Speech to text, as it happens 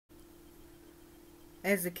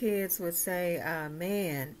As the kids would say,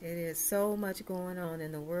 man, it is so much going on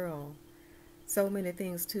in the world. So many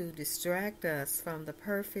things to distract us from the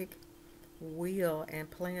perfect will and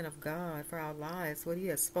plan of God for our lives, what He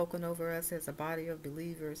has spoken over us as a body of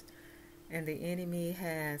believers. And the enemy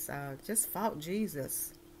has just fought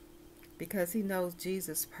Jesus because he knows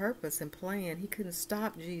Jesus' purpose and plan. He couldn't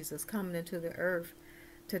stop Jesus coming into the earth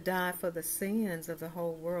to die for the sins of the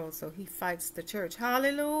whole world. So he fights the church.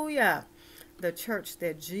 Hallelujah! The church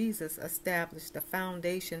that Jesus established, the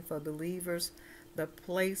foundation for believers, the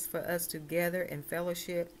place for us to gather in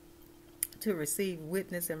fellowship, to receive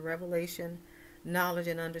witness and revelation, knowledge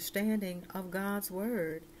and understanding of God's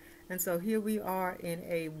Word. And so here we are in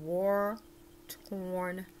a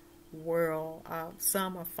war-torn world.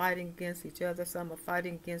 Some are fighting against each other. Some are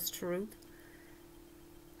fighting against truth.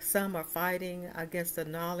 Some are fighting against the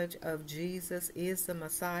knowledge of Jesus is the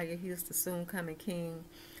Messiah. He is the soon-coming King,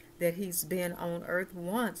 that He's been on earth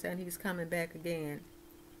once and He's coming back again.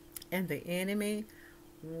 And the enemy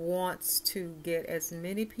wants to get as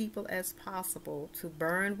many people as possible to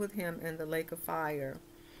burn with Him in the lake of fire.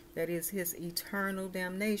 That is His eternal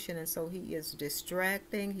damnation. And so He is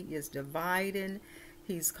distracting, He is dividing,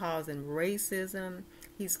 He's causing racism,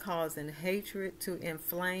 He's causing hatred to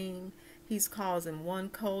inflame, He's causing one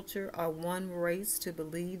culture or one race to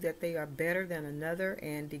believe that they are better than another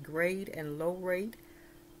and degrade and low rate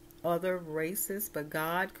other races. But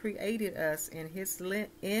God created us in His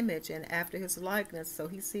image and after His likeness, so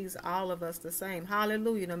He sees all of us the same.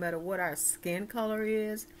 Hallelujah. No matter what our skin color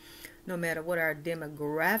is, no matter what our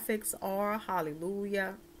demographics are,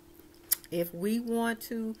 hallelujah. If we want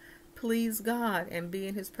to please God and be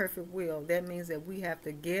in His perfect will, that means that we have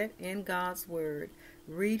to get in God's Word,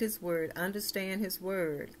 read His Word, understand His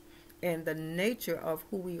Word, and the nature of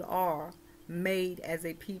who we are, made as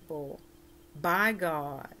a people by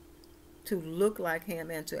God to look like Him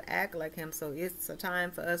and to act like Him. So it's a time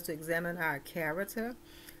for us to examine our character,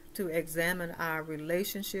 to examine our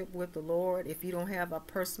relationship with the Lord. If you don't have a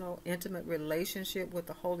personal, intimate relationship with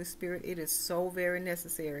the Holy Spirit, it is so very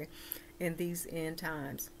necessary in these end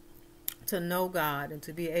times to know God and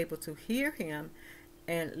to be able to hear Him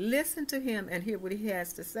and listen to Him and hear what He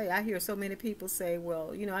has to say. I hear so many people say,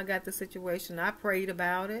 well, I got the situation, I prayed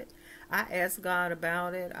about it, I asked God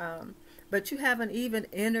about it, but you haven't even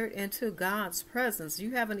entered into God's presence.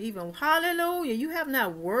 You haven't even, hallelujah, you have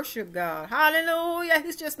not worshiped God. Hallelujah.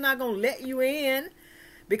 He's just not going to let you in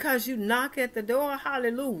because you knock at the door.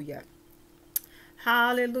 Hallelujah.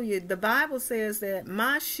 Hallelujah. The Bible says that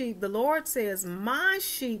my sheep, the Lord says, my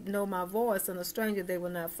sheep know my voice, and a stranger they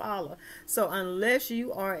will not follow. So unless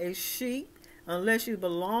you are a sheep, unless you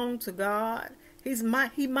belong to God,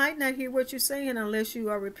 He might not hear what you're saying unless you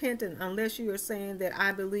are repentant, unless you are saying that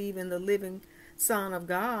I believe in the living Son of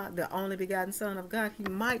God, the only begotten Son of God. He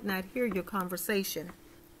might not hear your conversation.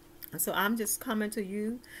 And so I'm just coming to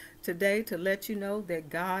you today to let you know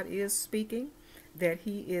that God is speaking, that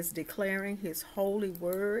He is declaring His holy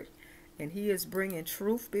word, and He is bringing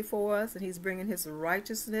truth before us, and He's bringing His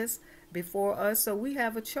righteousness before us. So we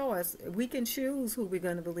have a choice. We can choose who we're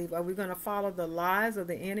going to believe. Are we going to follow the lies of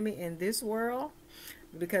the enemy in this world?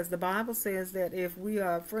 Because the Bible says that if we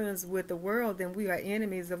are friends with the world, then we are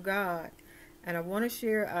enemies of God. And I want to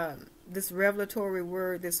share this revelatory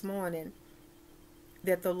word this morning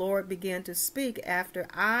that the Lord began to speak after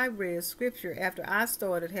I read Scripture, after I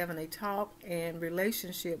started having a talk and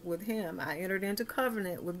relationship with Him. I entered into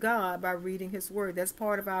covenant with God by reading His Word. That's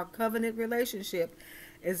part of our covenant relationship,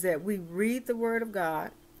 is that we read the Word of God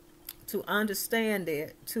to understand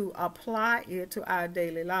it, to apply it to our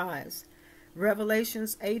daily lives.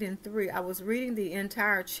 Revelations 8:3, I was reading the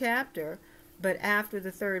entire chapter, but after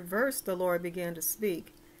the 3rd verse, the Lord began to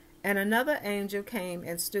speak. And another angel came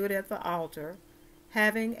and stood at the altar,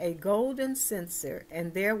 having a golden censer,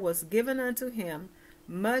 and there was given unto him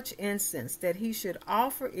much incense, that he should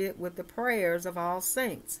offer it with the prayers of all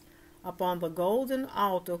saints upon the golden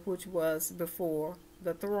altar which was before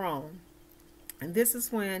the throne. And this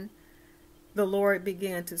is when the Lord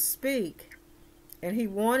began to speak, and He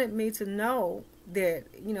wanted me to know that,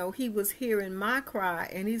 He was hearing my cry,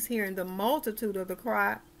 and He's hearing the multitude of the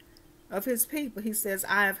cry of His people. He says,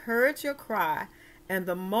 I have heard your cry, and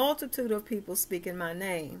the multitude of people speak in my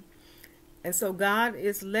name. And so God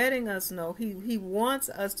is letting us know, He wants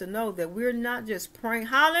us to know that we're not just praying,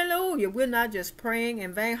 hallelujah, we're not just praying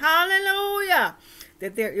in vain, hallelujah,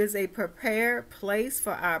 that there is a prepared place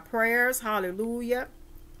for our prayers, hallelujah,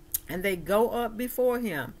 and they go up before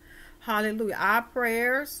Him, hallelujah. Our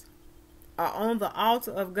prayers are on the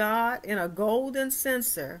altar of God in a golden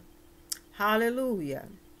censer, hallelujah.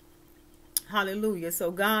 Hallelujah.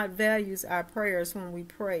 So God values our prayers when we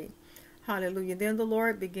pray. Hallelujah. Then the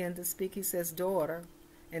Lord began to speak. He says, daughter,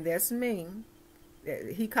 and that's me.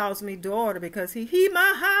 He calls me daughter because he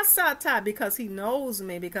mahasata, because he knows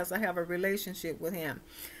me, because I have a relationship with him.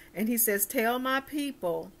 And he says, tell my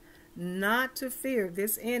people not to fear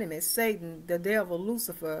this enemy, Satan, the devil,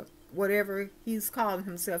 Lucifer, whatever he's calling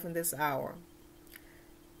himself in this hour.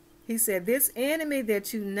 He said, this enemy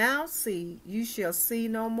that you now see, you shall see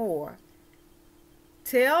no more.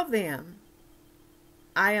 Tell them,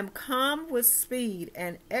 I am come with speed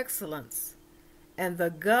and excellence, and the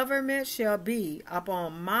government shall be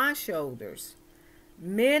upon my shoulders.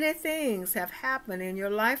 Many things have happened in your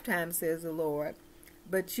lifetime, says the Lord,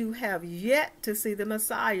 but you have yet to see the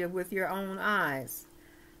Messiah with your own eyes.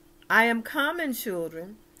 I am coming,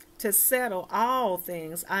 children, to settle all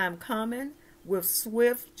things. I am coming with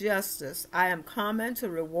swift justice. I am coming to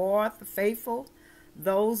reward the faithful,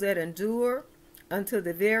 those that endure unto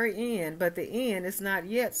the very end. But the end is not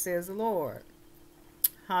yet, says the Lord.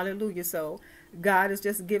 Hallelujah. So God has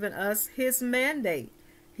just given us his mandate.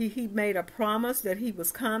 He made a promise that he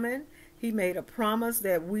was coming. He made a promise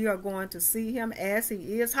that we are going to see him as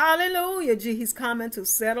he is. Hallelujah. He's coming to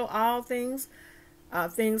settle all things.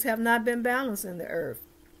 Things have not been balanced in the earth.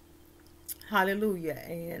 Hallelujah.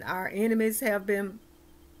 And our enemies have been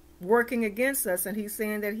working against us. And he's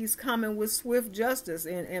saying that he's coming with swift justice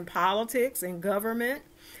in politics, in government,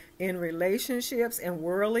 in relationships, and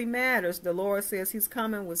worldly matters. The Lord says he's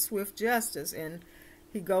coming with swift justice. And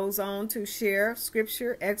he goes on to share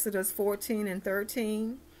scripture, Exodus 14 and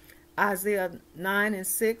 13. Isaiah 9 and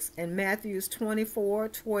 6, and Matthew 24,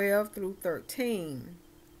 12 through 13.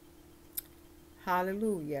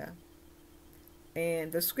 Hallelujah.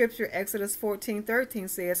 And the scripture, Exodus 14, 13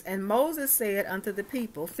 says, and Moses said unto the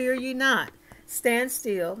people, fear ye not, stand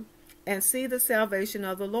still, and see the salvation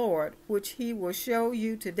of the Lord, which he will show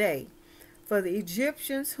you today. For the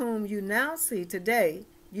Egyptians whom you now see today,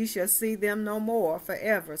 you shall see them no more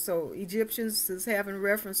forever. So Egyptians is having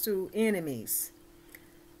reference to enemies.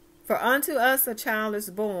 For unto us a child is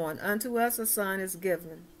born, unto us a son is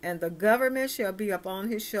given, and the government shall be upon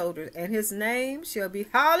his shoulders, and his name shall be,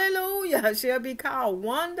 hallelujah, shall be called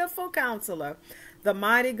Wonderful Counselor, the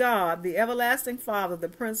Mighty God, the Everlasting Father, the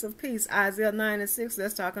Prince of Peace. Isaiah 9 and 6,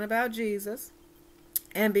 that's talking about Jesus.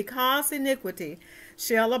 And because iniquity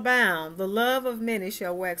shall abound, the love of many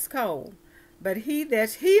shall wax cold. But he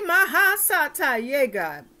that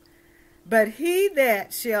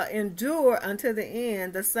shall endure unto the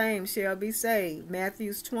end, the same shall be saved.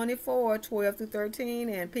 Matthew 24, 12 through 13.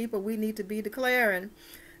 And people, we need to be declaring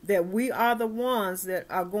that we are the ones that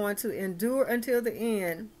are going to endure until the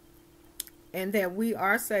end, and that we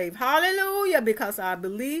are saved. Hallelujah! Because our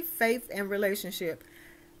belief, faith, and relationship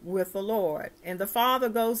with the Lord. And the Father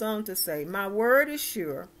goes on to say, my word is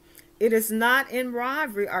sure. It is not in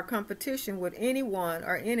rivalry or competition with anyone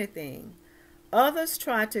or anything. Others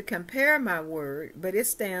try to compare my word, but it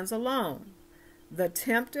stands alone. The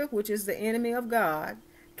tempter, which is the enemy of God,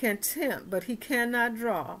 can tempt, but he cannot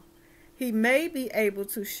draw. He may be able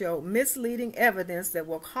to show misleading evidence that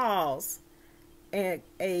will cause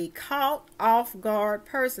a caught off guard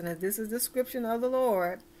person, and this is the description of the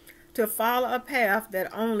Lord, to follow a path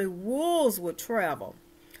that only wolves would travel.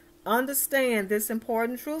 Understand this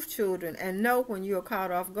important truth, children, and know when you are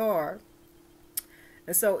caught off guard.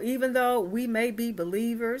 And so even though we may be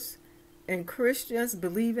believers and Christians,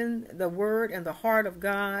 believing the word and the heart of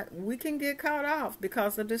God, we can get caught off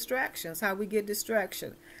because of distractions, how we get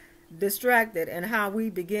distracted, and how we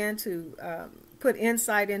begin to put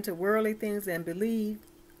insight into worldly things and believe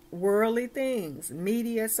worldly things,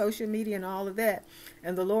 media, social media, and all of that.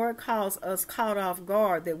 And the Lord calls us caught off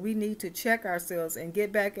guard, that we need to check ourselves and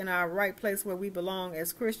get back in our right place where we belong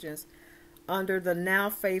as Christians under the Now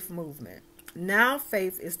Faith movement. Now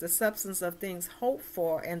faith is the substance of things hoped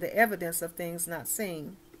for and the evidence of things not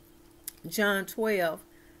seen. John 12,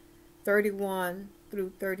 31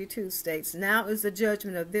 through 32 states, now is the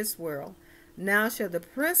judgment of this world. Now shall the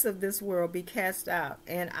prince of this world be cast out.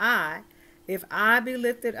 And I, if I be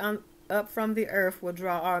lifted up from the earth, will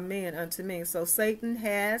draw all men unto me. So Satan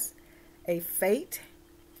has a fate.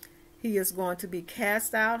 He is going to be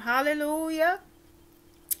cast out. Hallelujah.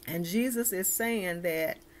 And Jesus is saying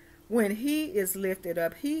that when he is lifted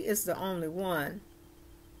up, he is the only one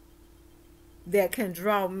that can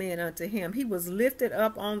draw men unto him. He was lifted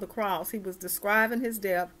up on the cross. He was describing his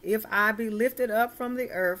death. If I be lifted up from the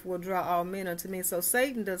earth, will draw all men unto me. So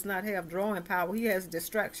Satan does not have drawing power. He has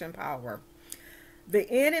distraction power. The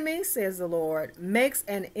enemy, says the Lord, makes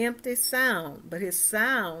an empty sound, but his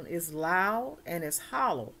sound is loud and is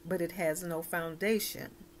hollow, but it has no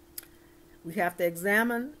foundation. We have to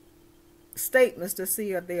examine statements to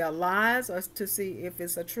see if they are lies or to see if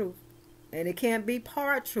it's a truth. And it can't be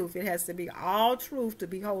part truth. It has to be all truth to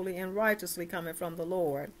be holy and righteously coming from the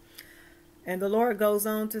Lord. And the Lord goes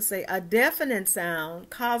on to say, a deafening sound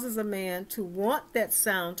causes a man to want that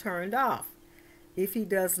sound turned off. If he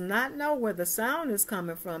does not know where the sound is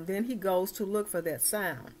coming from, then he goes to look for that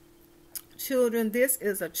sound. Children, this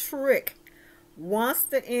is a trick. Once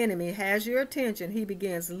the enemy has your attention, he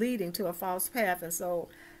begins leading to a false path. And so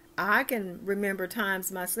I can remember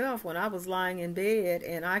times myself when I was lying in bed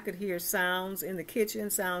and I could hear sounds in the kitchen,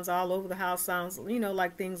 sounds all over the house, sounds,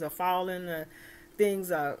 like things are falling,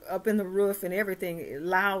 things are up in the roof and everything,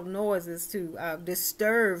 loud noises to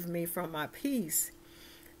disturb me from my peace.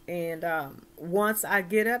 And once I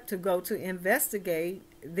get up to go to investigate,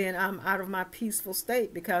 then I'm out of my peaceful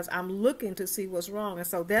state because I'm looking to see what's wrong. And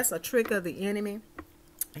so that's a trick of the enemy.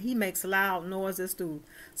 He makes loud noises through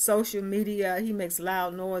social media. He makes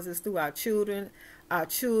loud noises through our children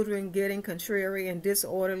getting contrary and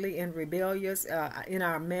disorderly and rebellious in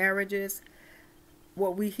our marriages.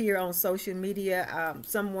 What we hear on social media,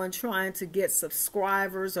 someone trying to get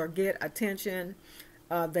subscribers or get attention,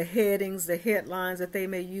 the headings, the headlines that they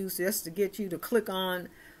may use just to get you to click on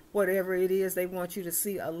whatever it is they want you to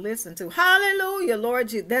see or listen to. Hallelujah, Lord.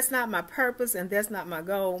 That's not my purpose and that's not my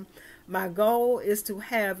goal. My goal is to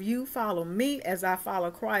have you follow me as I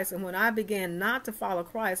follow Christ. And when I begin not to follow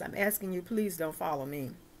Christ, I'm asking you, please don't follow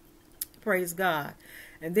me. Praise God.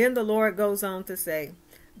 And then the Lord goes on to say,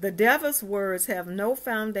 the devil's words have no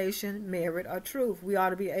foundation, merit, or truth. We ought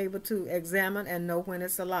to be able to examine and know when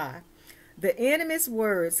it's a lie. The enemy's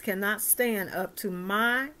words cannot stand up to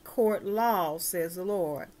my court law, says the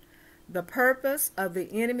Lord. The purpose of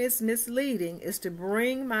the enemy's misleading is to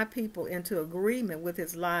bring my people into agreement with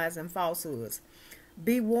his lies and falsehoods.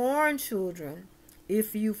 Be warned, children.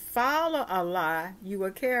 If you follow a lie, you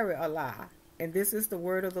will carry a lie. And this is the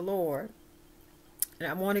word of the Lord. And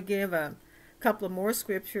I want to give a couple of more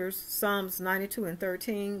scriptures. Psalms 92 and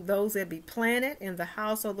 13. Those that be planted in the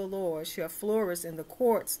house of the Lord shall flourish in the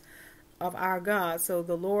courts of our God. So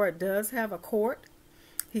the Lord does have a court.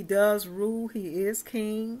 He does rule. He is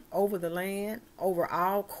king over the land, over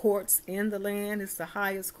all courts in the land. It's the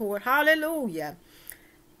highest court. Hallelujah.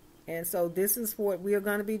 And so this is what we are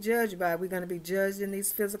going to be judged by. We're going to be judged in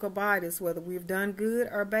these physical bodies, whether we've done good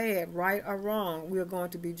or bad, right or wrong. We are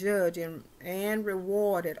going to be judged and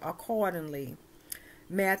rewarded accordingly.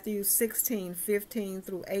 Matthew 16:15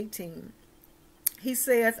 through 18. He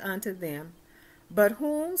saith unto them, but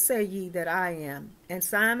whom say ye that I am? And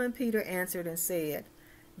Simon Peter answered and said,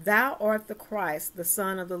 Thou art the Christ, the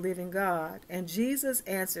Son of the living God. And Jesus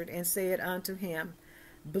answered and said unto him,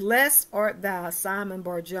 Blessed art thou, Simon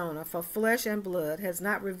Bar-Jonah, for flesh and blood has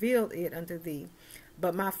not revealed it unto thee,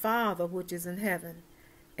 but my Father which is in heaven.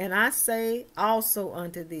 And I say also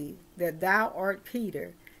unto thee, that thou art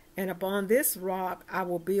Peter, and upon this rock I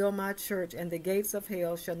will build my church, and the gates of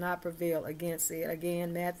hell shall not prevail against it.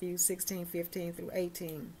 Again, Matthew 16:15 through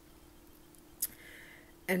 18.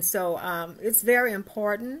 And so it's very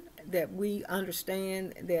important that we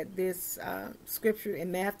understand that this scripture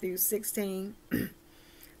in Matthew 16,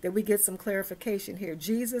 that we get some clarification here.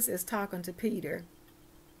 Jesus is talking to Peter,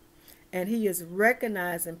 and he is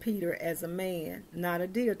recognizing Peter as a man, not a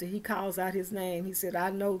deity. He calls out his name. He said, I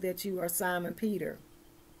know that you are Simon Peter.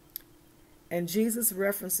 And Jesus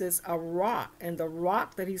references a rock, and the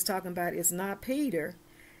rock that he's talking about is not Peter.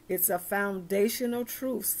 It's a foundational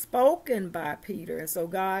truth spoken by Peter. And so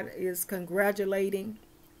God is congratulating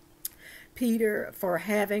Peter for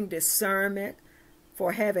having discernment,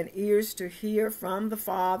 for having ears to hear from the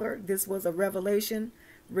Father. This was a revelation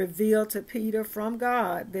revealed to Peter from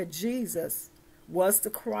God that Jesus was the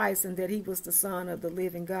Christ and that he was the Son of the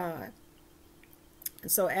living God.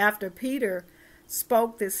 And so after Peter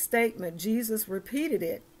spoke this statement, Jesus repeated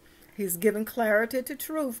it. He's given clarity to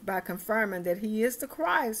truth by confirming that he is the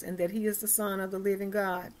Christ and that he is the Son of the living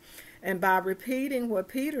God. And by repeating what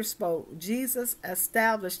Peter spoke, Jesus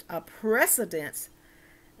established a precedence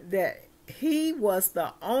that he was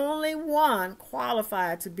the only one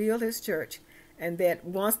qualified to build his church, and that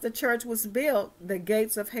once the church was built, the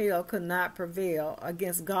gates of hell could not prevail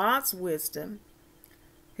against God's wisdom,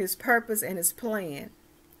 his purpose, and his plan.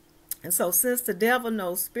 And so since the devil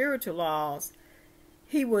knows spiritual laws,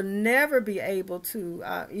 he will never be able to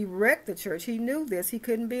erect the church. He knew this. He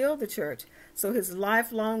couldn't build the church. So his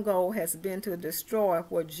lifelong goal has been to destroy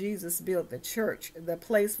where Jesus built the church, the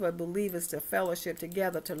place for believers to fellowship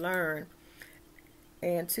together, to learn,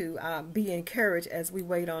 and to be encouraged as we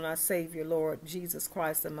wait on our Savior, Lord Jesus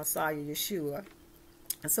Christ, the Messiah, Yeshua.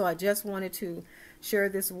 So I just wanted to share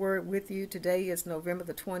this word with you. Today is November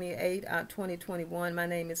the 28th, 2021. My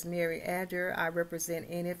name is Mary Adger. I represent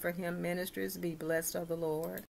In It For Him Ministries. Be blessed of the Lord.